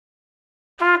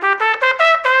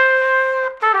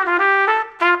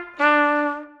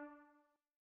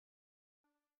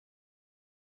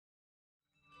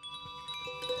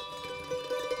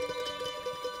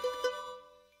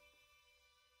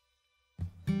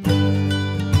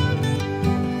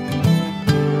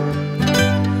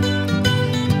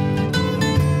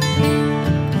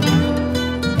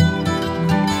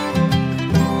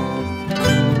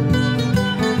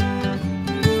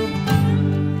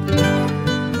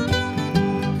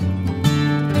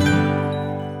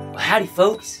howdy,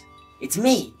 folks. It's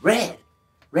me, Red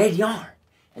Yarn,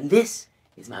 and this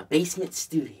is my basement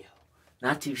studio.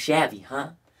 Not too shabby,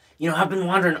 huh? You know, I've been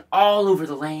wandering all over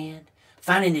the land,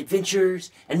 finding adventures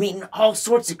and meeting all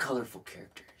sorts of colorful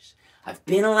characters. I've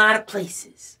been a lot of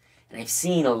places, and I've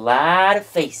seen a lot of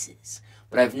faces,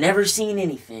 but I've never seen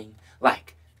anything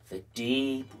like the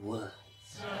deep woods.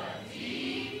 The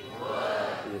deep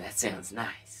woods. Ooh, that sounds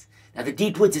nice. Now, the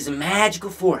deep woods is a magical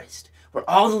forest where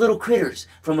all the little critters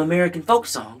from American folk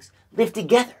songs live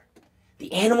together.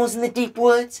 The animals in the deep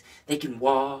woods, they can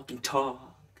walk and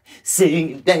talk,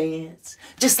 sing and dance,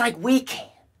 just like we can.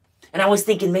 And I was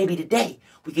thinking maybe today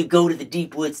we could go to the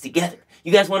deep woods together.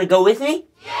 You guys want to go with me?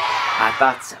 Yeah! I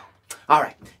thought so. All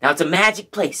right, now it's a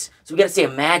magic place, so we got to say a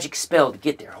magic spell to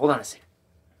get there. Hold on a second.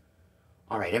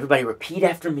 All right, everybody repeat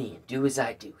after me and do as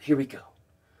I do. Here we go.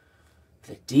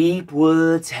 The deep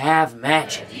woods have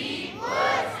magic. The deep woods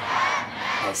have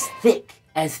magic. As thick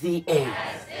as the air.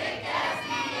 As thick as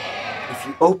the air. If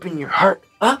you open your heart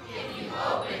up. If you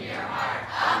open your heart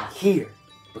up. And here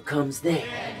becomes there.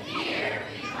 And here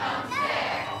becomes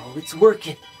there. Oh, it's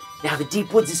working. Now the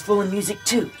deep woods is full of music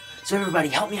too. So everybody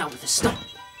help me out with a stomp.